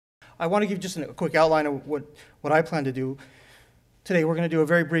I want to give just a quick outline of what I plan to do. Today we're going to do a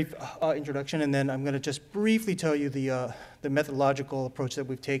very brief introduction, and then I'm going to just briefly tell you the methodological approach that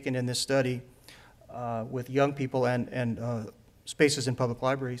we've taken in this study with young people and spaces in public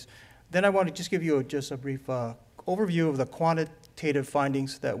libraries. Then I want to just give you just a brief overview of the quantitative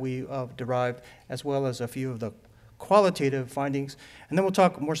findings that we derived, as well as a few of the qualitative findings. And then we'll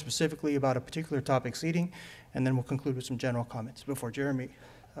talk more specifically about a particular topic seeding, and then we'll conclude with some general comments before Jeremy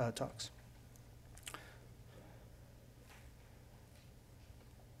talks.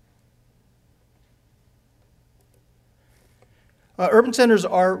 Urban centers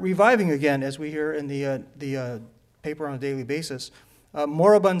are reviving again, as we hear in the paper on a daily basis.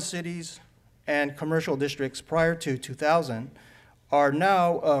 Moribund cities and commercial districts prior to 2000 are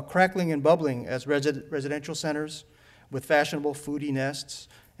now crackling and bubbling as residential centers with fashionable foodie nests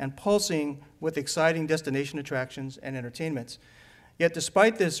and pulsing with exciting destination attractions and entertainments. Yet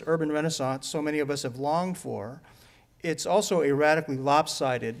despite this urban renaissance so many of us have longed for, it's also a radically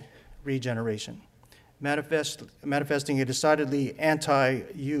lopsided regeneration, manifesting a decidedly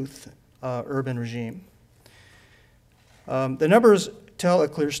anti-youth urban regime. The numbers tell a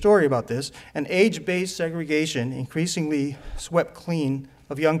clear story about this. An age-based segregation increasingly swept clean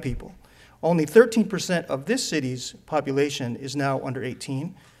of young people. Only 13% of this city's population is now under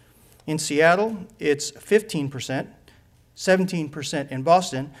 18. In Seattle, it's 15%, 17% in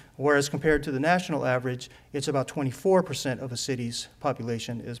Boston, whereas compared to the national average, it's about 24% of a city's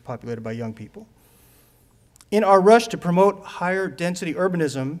population is populated by young people. In our rush to promote higher density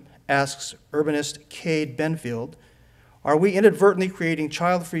urbanism, asks urbanist Cade Benfield, are we inadvertently creating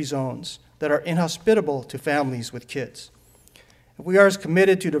child-free zones that are inhospitable to families with kids? If we are as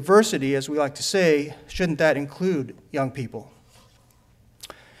committed to diversity as we like to say, shouldn't that include young people?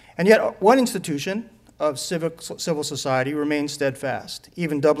 And yet one institution of civil society remains steadfast,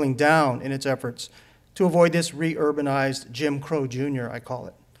 even doubling down in its efforts to avoid this re-urbanized Jim Crow Jr., I call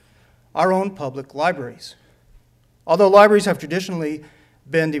it, our own public libraries. Although libraries have traditionally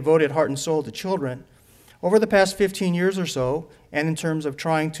been devoted heart and soul to children, over the past 15 years or so, and in terms of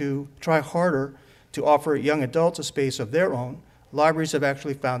try harder to offer young adults a space of their own, libraries have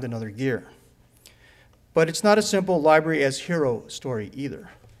actually found another gear. But it's not a simple library as hero story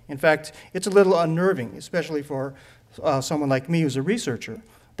either. In fact, it's a little unnerving, especially for someone like me who's a researcher,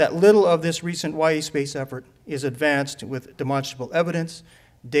 that little of this recent YA space effort is advanced with demonstrable evidence,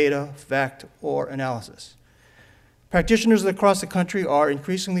 data, fact, or analysis. Practitioners across the country are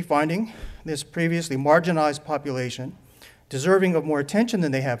increasingly finding this previously marginalized population deserving of more attention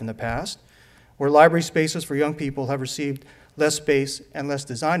than they have in the past, where library spaces for young people have received less space and less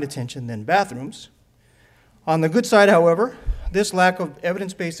design attention than bathrooms. On the good side, however, this lack of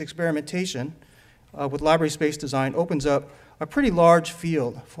evidence-based experimentation with library space design opens up a pretty large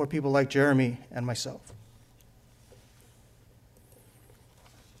field for people like Jeremy and myself.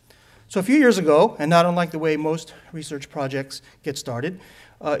 So a few years ago, and not unlike the way most research projects get started,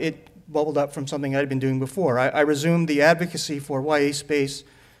 it bubbled up from something I'd been doing before. I resumed the advocacy for YA space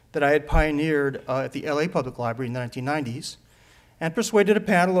that I had pioneered at the LA Public Library in the 1990s, and persuaded a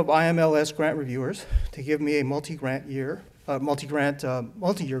panel of IMLS grant reviewers to give me a multi-year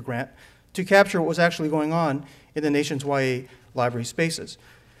grant to capture what was actually going on in the nation's YA library spaces.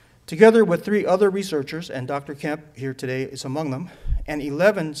 Together with 3 other researchers, and Dr. Kemp here today is among them, and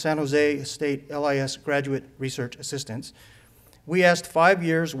 11 San Jose State LIS graduate research assistants, we asked 5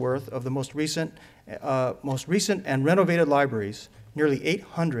 years' worth of the most recent and renovated libraries, nearly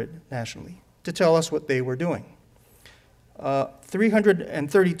 800 nationally, to tell us what they were doing.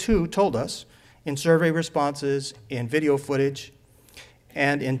 332 told us in survey responses, in video footage,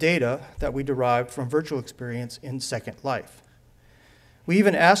 and in data that we derived from virtual experience in Second Life. We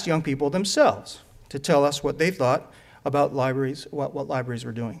even asked young people themselves to tell us what they thought about libraries, what libraries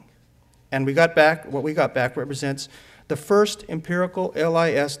were doing. And what we got back represents the first empirical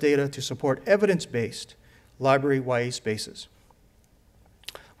LIS data to support evidence-based library YA spaces.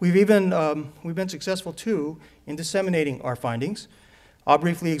 We've been successful too in disseminating our findings. I'll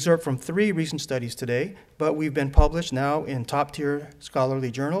briefly excerpt from 3 recent studies today, but we've been published now in top-tier scholarly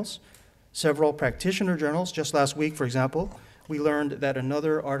journals, several practitioner journals. Just last week, for example, we learned that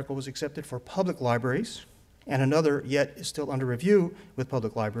another article was accepted for public libraries, and another yet is still under review with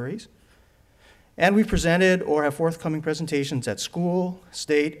public libraries. And we've presented or have forthcoming presentations at school,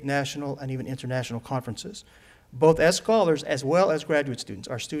 state, national, and even international conferences, both as scholars as well as graduate students.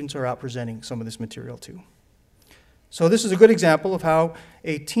 Our students are out presenting some of this material too. So this is a good example of how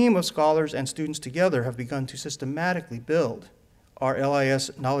a team of scholars and students together have begun to systematically build our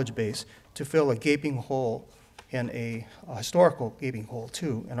LIS knowledge base to fill a gaping hole in a historical gaping hole,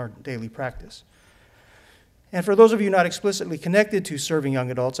 too, in our daily practice. And for those of you not explicitly connected to serving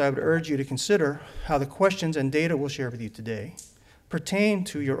young adults, I would urge you to consider how the questions and data we'll share with you today pertain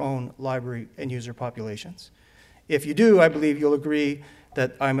to your own library and user populations. If you do, I believe you'll agree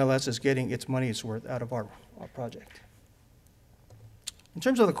that IMLS is getting its money's worth out of our project. In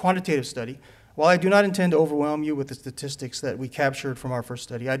terms of the quantitative study, while I do not intend to overwhelm you with the statistics that we captured from our first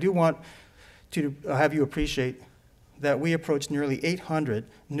study, I do want to have you appreciate that we approached nearly 800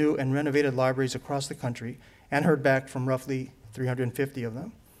 new and renovated libraries across the country and heard back from roughly 350 of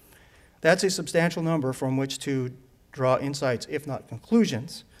them. That's a substantial number from which to draw insights, if not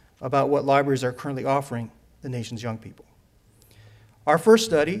conclusions, about what libraries are currently offering the nation's young people. Our first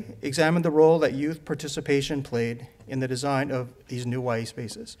study examined the role that youth participation played in the design of these new YA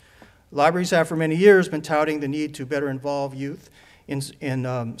spaces. Libraries have for many years been touting the need to better involve youth in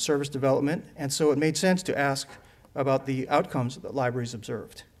service development, and so it made sense to ask about the outcomes that libraries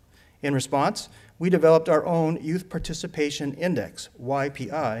observed. In response, we developed our own Youth Participation Index,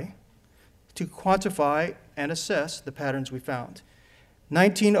 YPI, to quantify and assess the patterns we found.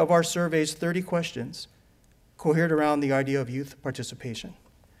 19 of our survey's 30 questions cohered around the idea of youth participation.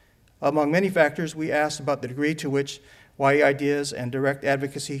 Among many factors, we asked about the degree to which YA ideas and direct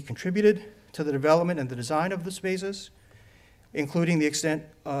advocacy contributed to the development and the design of the spaces, including the extent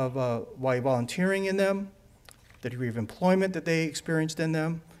of YA volunteering in them, the degree of employment that they experienced in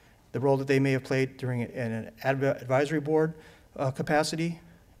them, the role that they may have played during an advisory board capacity,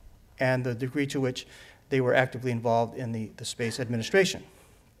 and the degree to which they were actively involved in the space administration.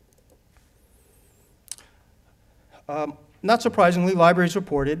 Not surprisingly, libraries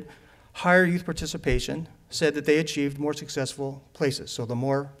reported higher youth participation, said that they achieved more successful places. So the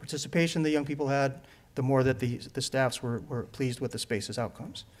more participation the young people had, the more that the staffs were pleased with the space's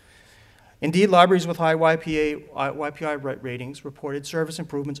outcomes. Indeed, libraries with high YPI ratings reported service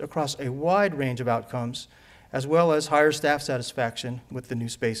improvements across a wide range of outcomes, as well as higher staff satisfaction with the new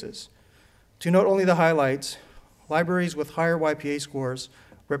spaces. To note only the highlights, libraries with higher YPA scores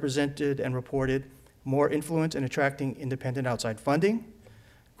represented and reported more influence in attracting independent outside funding,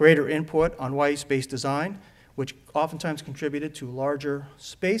 greater input on YA space design, which oftentimes contributed to larger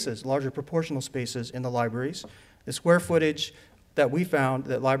spaces, larger proportional spaces in the libraries. The square footage that we found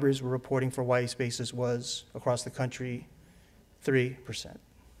that libraries were reporting for YA spaces was, across the country, 3%.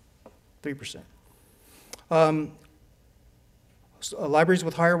 3%. Libraries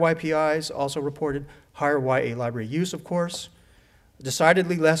with higher YPIs also reported higher YA library use, of course,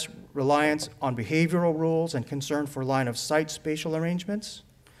 decidedly less reliance on behavioral rules and concern for line-of-sight spatial arrangements,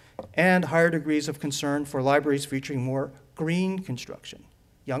 and higher degrees of concern for libraries featuring more green construction.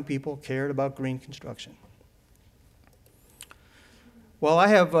 Young people cared about green construction. While I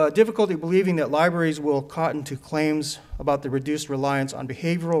have difficulty believing that libraries will cotton to claims about the reduced reliance on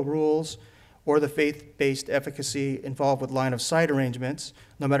behavioral rules or the faith-based efficacy involved with line-of-sight arrangements,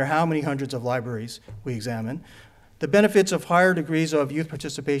 no matter how many hundreds of libraries we examine, the benefits of higher degrees of youth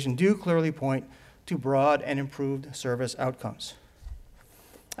participation do clearly point to broad and improved service outcomes.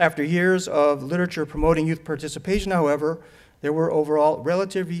 After years of literature promoting youth participation, however, there were overall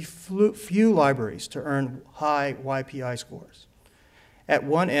relatively few libraries to earn high YPI scores. At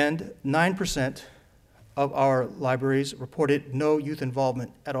one end, 9% of our libraries reported no youth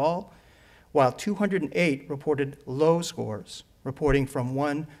involvement at all, while 208 reported low scores, reporting from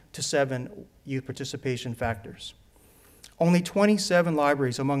 1 to 7 youth participation factors. Only 27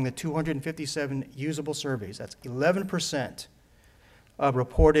 libraries among the 257 usable surveys, that's 11%,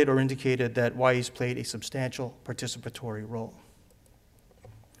 reported or indicated that YAs played a substantial participatory role.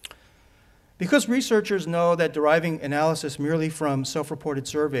 Because researchers know that deriving analysis merely from self-reported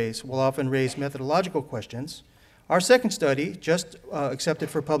surveys will often raise methodological questions, our second study, just accepted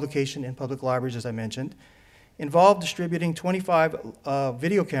for publication in public libraries, as I mentioned, involved distributing 25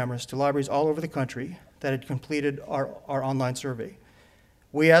 video cameras to libraries all over the country that had completed our online survey.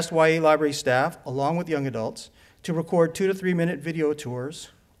 We asked YA library staff, along with young adults, to record 2 to 3 minute video tours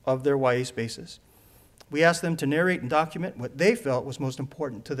of their YA spaces. We asked them to narrate and document what they felt was most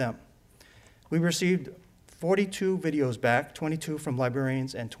important to them. We received 42 videos back, 22 from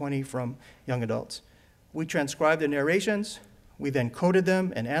librarians and 20 from young adults. We transcribed the narrations, we then coded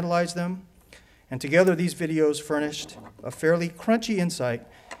them and analyzed them, and together these videos furnished a fairly crunchy insight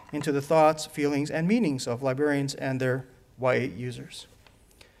into the thoughts, feelings, and meanings of librarians and their YA users.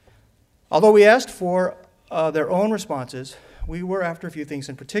 Although we asked for their own responses, we were after a few things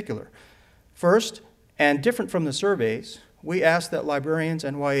in particular. First, and different from the surveys, we asked that librarians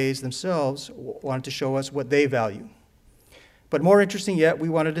and YAs themselves wanted to show us what they value. But more interesting yet, we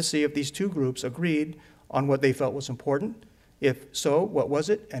wanted to see if these two groups agreed on what they felt was important? If so, what was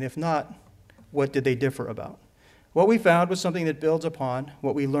it? And if not, what did they differ about? What we found was something that builds upon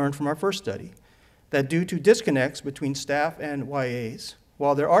what we learned from our first study, that due to disconnects between staff and YAs,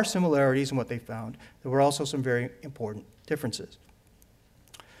 while there are similarities in what they found, there were also some very important differences.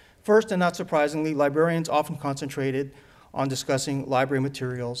 First, and not surprisingly, librarians often concentrated on discussing library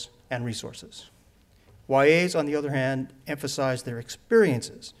materials and resources. YAs, on the other hand, emphasized their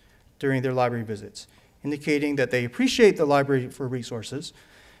experiences during their library visits, indicating that they appreciate the library for resources,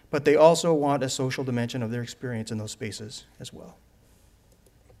 but they also want a social dimension of their experience in those spaces as well.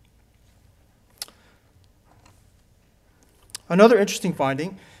 Another interesting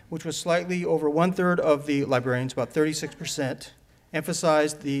finding, which was slightly over 1/3 of the librarians, about 36%,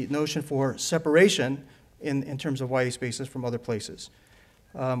 emphasized the notion for separation in terms of YA spaces from other places.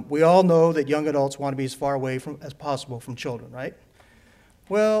 We all know that young adults want to be as far away as possible from children, right?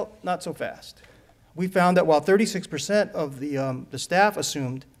 Well, not so fast. We found that while 36% of the staff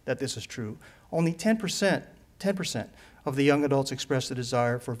assumed that this is true, only 10% of the young adults expressed a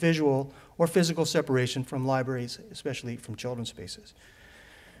desire for visual or physical separation from libraries, especially from children's spaces.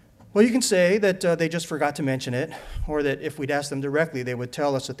 Well, you can say that they just forgot to mention it, or that if we'd asked them directly, they would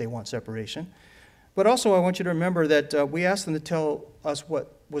tell us that they want separation. But also, I want you to remember that we asked them to tell us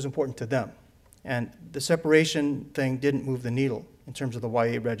what was important to them. And the separation thing didn't move the needle in terms of the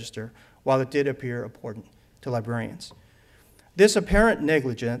YA register, while it did appear important to librarians. This apparent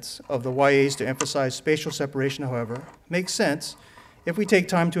negligence of the YAs to emphasize spatial separation, however, makes sense if we take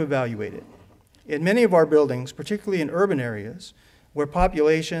time to evaluate it. In many of our buildings, particularly in urban areas, where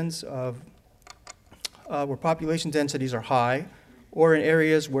population densities are high, or in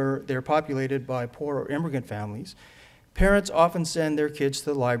areas where they're populated by poor or immigrant families, parents often send their kids to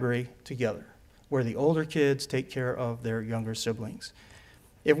the library together, where the older kids take care of their younger siblings.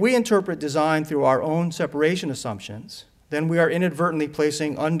 If we interpret design through our own separation assumptions, then we are inadvertently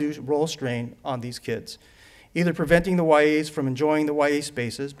placing undue role strain on these kids, either preventing the YAs from enjoying the YA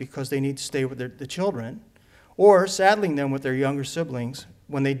spaces because they need to stay with the children, or saddling them with their younger siblings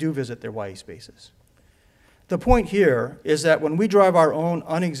when they do visit their YA spaces. The point here is that when we drive our own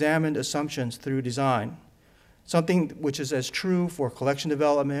unexamined assumptions through design, something which is as true for collection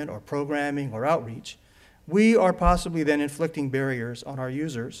development or programming or outreach, we are possibly then inflicting barriers on our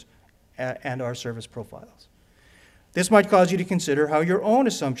users and our service profiles. This might cause you to consider how your own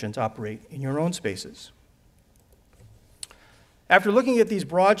assumptions operate in your own spaces. After looking at these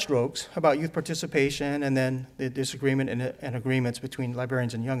broad strokes about youth participation and then the disagreement and agreements between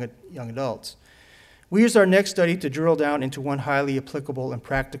librarians and young adults, we used our next study to drill down into one highly applicable and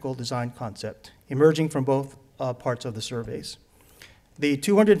practical design concept, emerging from both parts of the surveys. The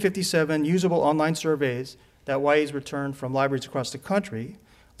 257 usable online surveys that YAs returned from libraries across the country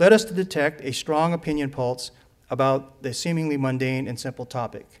led us to detect a strong opinion pulse about the seemingly mundane and simple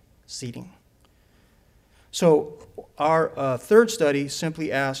topic, seating. So our third study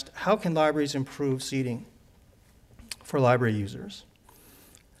simply asked, how can libraries improve seating for library users?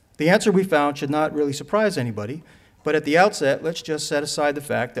 The answer we found should not really surprise anybody, but at the outset, let's just set aside the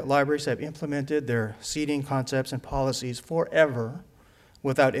fact that libraries have implemented their seating concepts and policies forever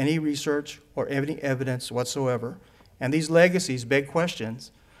without any research or any evidence whatsoever, and these legacies beg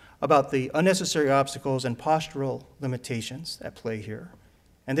questions about the unnecessary obstacles and postural limitations at play here.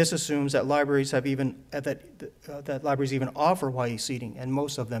 And this assumes that libraries have that libraries even offer YA seating, and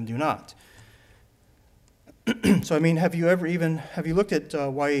most of them do not. So I mean, have you looked at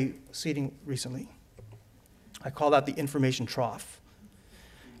YA seating recently? I call that the information trough.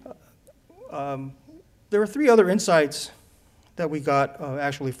 There are three other insights that we got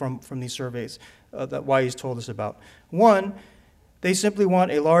actually from these surveys that YAs told us about. One, they simply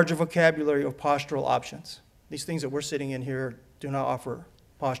want a larger vocabulary of postural options. These things that we're sitting in here do not offer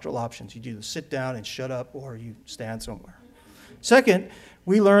postural options. You either sit down and shut up or you stand somewhere. Second,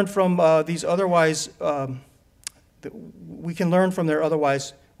 we learned from we can learn from their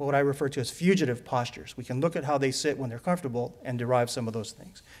otherwise what I refer to as fugitive postures. We can look at how they sit when they're comfortable and derive some of those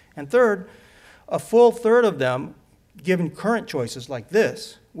things. And third, a full third of them, given current choices like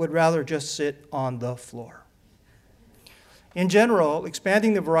this, would rather just sit on the floor. In general,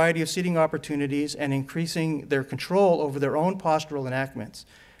 expanding the variety of seating opportunities and increasing their control over their own postural enactments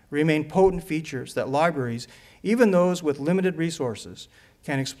remain potent features that libraries, even those with limited resources,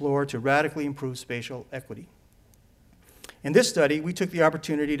 can explore to radically improve spatial equity. In this study, we took the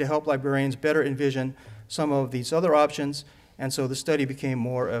opportunity to help librarians better envision some of these other options, and so the study became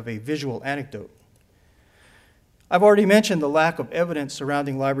more of a visual anecdote. I've already mentioned the lack of evidence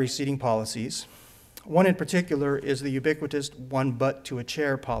surrounding library seating policies. One in particular is the ubiquitous one butt to a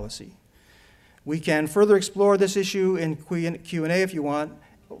chair policy. We can further explore this issue in Q&A if you want,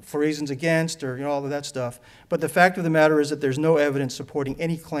 for reasons against or all of that stuff. But the fact of the matter is that there's no evidence supporting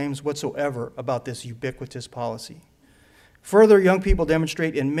any claims whatsoever about this ubiquitous policy. Further, young people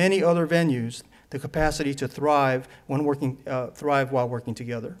demonstrate in many other venues the capacity to thrive while working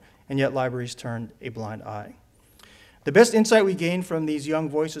together, and yet libraries turn a blind eye. The best insight we gain from these young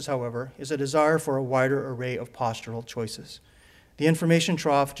voices, however, is a desire for a wider array of postural choices. The information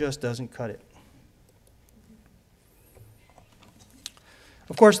trough just doesn't cut it.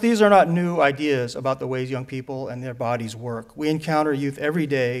 Of course, these are not new ideas about the ways young people and their bodies work. We encounter youth every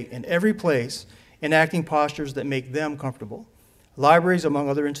day, in every place, enacting postures that make them comfortable. Libraries, among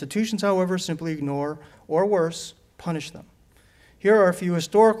other institutions, however, simply ignore, or worse, punish them. Here are a few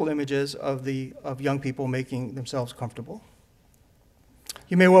historical images of young people making themselves comfortable.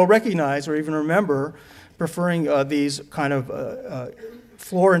 You may well recognize or even remember preferring these kind of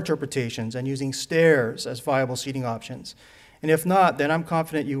floor interpretations and using stairs as viable seating options. And if not, then I'm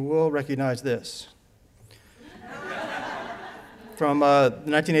confident you will recognize this. From the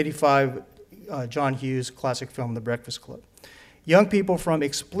 1985 John Hughes classic film, The Breakfast Club. Young people from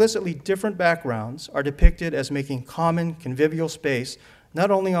explicitly different backgrounds are depicted as making common convivial space,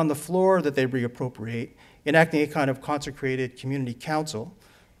 not only on the floor that they reappropriate, enacting a kind of consecrated community council,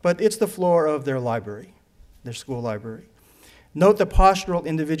 but it's the floor of their library, their school library. Note the postural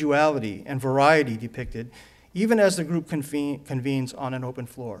individuality and variety depicted, even as the group convenes on an open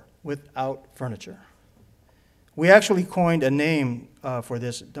floor, without furniture. We actually coined a name for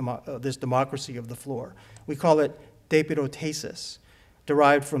this democracy of the floor. We call it deipedotasis,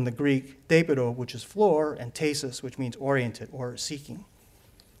 derived from the Greek deipedo, which is floor, and tasis, which means oriented or seeking,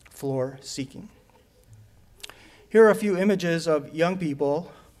 floor seeking. Here are a few images of young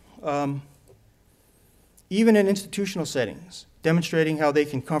people, even in institutional settings, demonstrating how they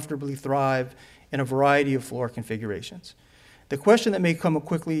can comfortably thrive in a variety of floor configurations. The question that may come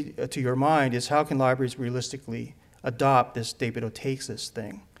quickly to your mind is, how can libraries realistically adopt this deipedotasis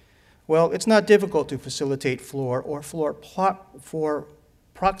thing? Well, it's not difficult to facilitate floor or floor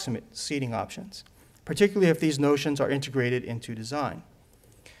proximate seating options, particularly if these notions are integrated into design.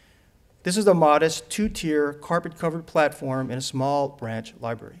 This is a modest two-tier carpet-covered platform in a small branch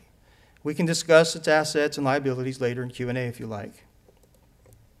library. We can discuss its assets and liabilities later in Q&A if you like.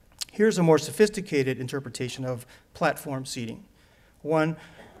 Here's a more sophisticated interpretation of platform seating. One,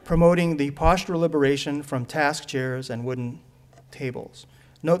 promoting the postural liberation from task chairs and wooden tables.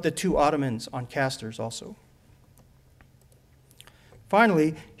 Note the two ottomans on casters also.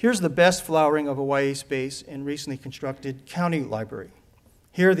 Finally, here's the best flowering of a YA space in recently constructed county library.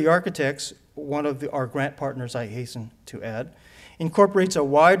 Here, the architects, one of our grant partners, I hasten to add, incorporates a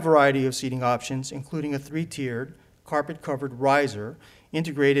wide variety of seating options, including a three-tiered, carpet-covered riser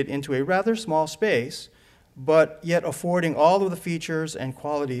integrated into a rather small space, but yet affording all of the features and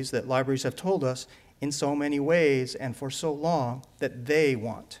qualities that libraries have told us in so many ways and for so long that they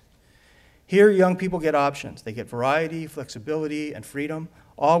want. Here, young people get options. They get variety, flexibility, and freedom,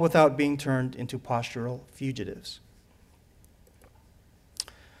 all without being turned into postural fugitives.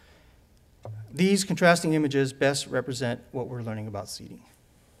 These contrasting images best represent what we're learning about seating.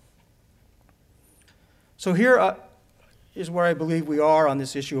 So here is where I believe we are on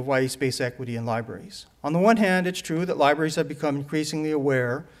this issue of YA space equity in libraries. On the one hand, it's true that libraries have become increasingly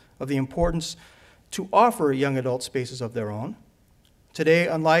aware of the importance to offer young adult spaces of their own. Today,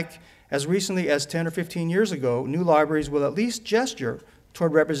 unlike as recently as 10 or 15 years ago, new libraries will at least gesture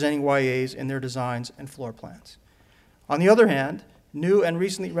toward representing YAs in their designs and floor plans. On the other hand, new and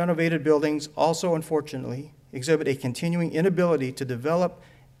recently renovated buildings also, unfortunately, exhibit a continuing inability to develop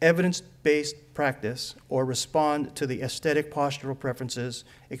evidence-based practice or respond to the aesthetic postural preferences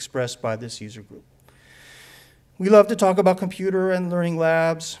expressed by this user group. We love to talk about computer and learning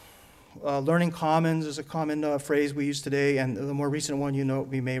labs. Learning commons is a common phrase we use today, and the more recent one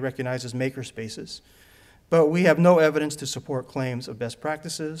we may recognize as maker spaces. But we have no evidence to support claims of best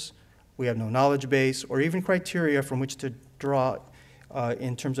practices. We have no knowledge base or even criteria from which to draw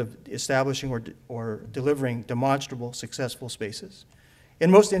in terms of establishing or delivering demonstrable successful spaces. In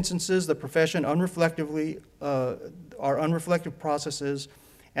most instances, the profession our unreflective processes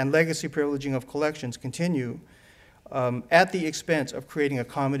and legacy privileging of collections continue at the expense of creating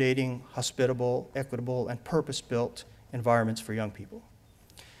accommodating, hospitable, equitable, and purpose-built environments for young people.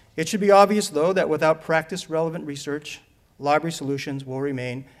 It should be obvious, though, that without practice-relevant research, library solutions will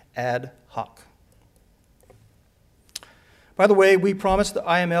remain ad hoc. By the way, we promised the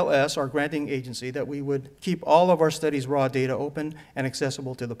IMLS, our granting agency, that we would keep all of our studies' raw data open and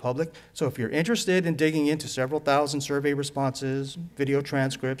accessible to the public. So if you're interested in digging into several thousand survey responses, video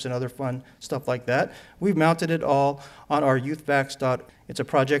transcripts, and other fun stuff like that, we've mounted it all on our youthvax. It's a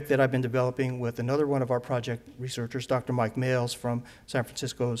project that I've been developing with another one of our project researchers, Dr. Mike Males from San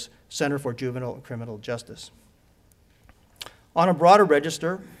Francisco's Center for Juvenile and Criminal Justice. On a broader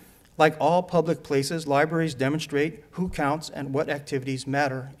register, like all public places, libraries demonstrate who counts and what activities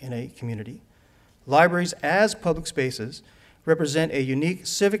matter in a community. Libraries as public spaces represent a unique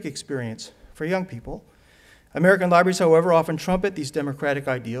civic experience for young people. American libraries, however, often trumpet these democratic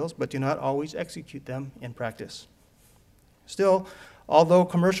ideals, but do not always execute them in practice. Still, although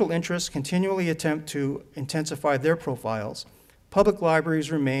commercial interests continually attempt to intensify their profiles, public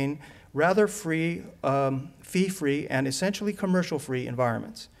libraries remain rather free, fee-free, and essentially commercial-free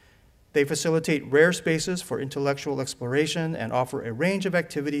environments. They facilitate rare spaces for intellectual exploration and offer a range of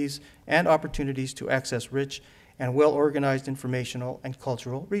activities and opportunities to access rich and well-organized informational and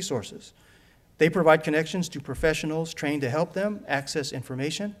cultural resources. They provide connections to professionals trained to help them access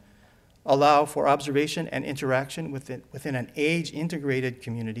information, allow for observation and interaction within an age-integrated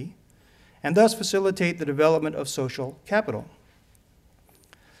community, and thus facilitate the development of social capital.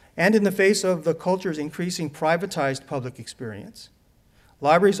 And in the face of the culture's increasing privatized public experience,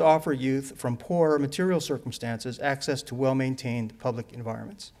 libraries offer youth from poorer material circumstances access to well-maintained public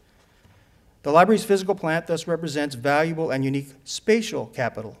environments. The library's physical plant thus represents valuable and unique spatial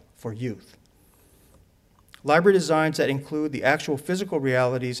capital for youth. Library designs that include the actual physical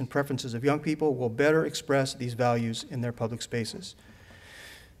realities and preferences of young people will better express these values in their public spaces.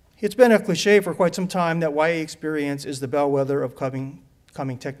 It's been a cliche for quite some time that YA experience is the bellwether of coming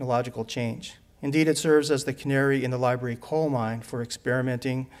technological change. Indeed, it serves as the canary in the library coal mine for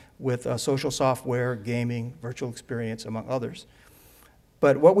experimenting with social software, gaming, virtual experience, among others.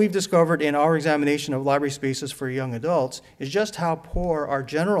 But what we've discovered in our examination of library spaces for young adults is just how poor our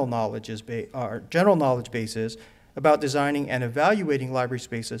general knowledge base is about designing and evaluating library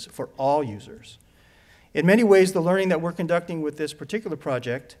spaces for all users. In many ways, the learning that we're conducting with this particular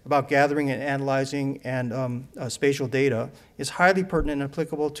project about gathering and analyzing and spatial data is highly pertinent and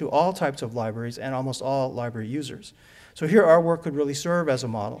applicable to all types of libraries and almost all library users. So here our work could really serve as a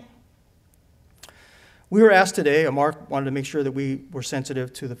model. We were asked today, Mark wanted to make sure that we were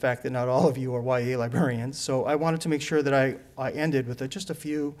sensitive to the fact that not all of you are YA librarians, so I wanted to make sure that I ended with just a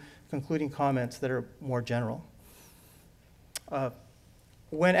few concluding comments that are more general.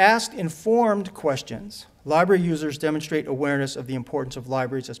 When asked informed questions, library users demonstrate awareness of the importance of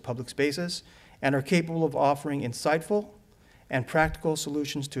libraries as public spaces and are capable of offering insightful and practical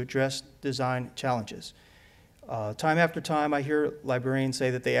solutions to address design challenges. Time after time, I hear librarians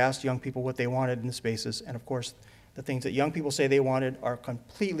say that they asked young people what they wanted in the spaces, and of course, the things that young people say they wanted are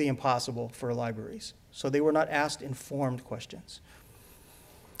completely impossible for libraries. So they were not asked informed questions.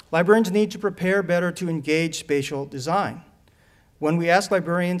 Librarians need to prepare better to engage spatial design. When we asked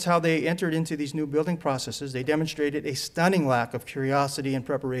librarians how they entered into these new building processes, they demonstrated a stunning lack of curiosity and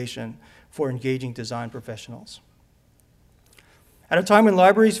preparation for engaging design professionals. At a time when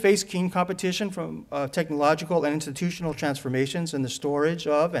libraries face keen competition from technological and institutional transformations in the storage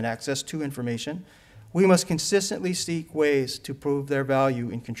of and access to information, we must consistently seek ways to prove their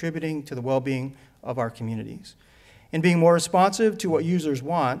value in contributing to the well-being of our communities. In being more responsive to what users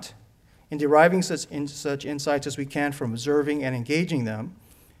want, in deriving such insights as we can from observing and engaging them,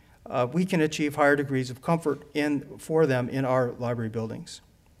 we can achieve higher degrees of comfort for them in our library buildings.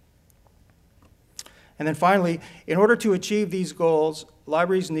 And then finally, in order to achieve these goals,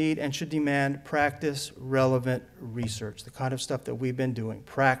 libraries need and should demand practice-relevant research, the kind of stuff that we've been doing,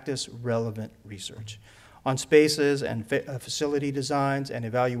 practice-relevant research on spaces and facility designs and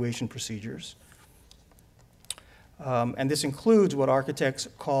evaluation procedures. And this includes what architects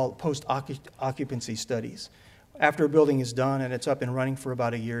call post-occupancy studies. After a building is done and it's up and running for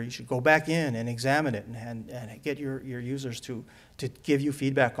about a year, you should go back in and examine it and get your users to give you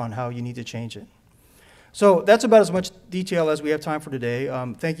feedback on how you need to change it. So that's about as much detail as we have time for today.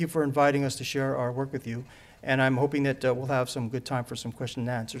 Thank you for inviting us to share our work with you. And I'm hoping that we'll have some good time for some question and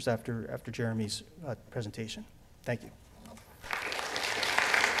answers after Jeremy's presentation. Thank you.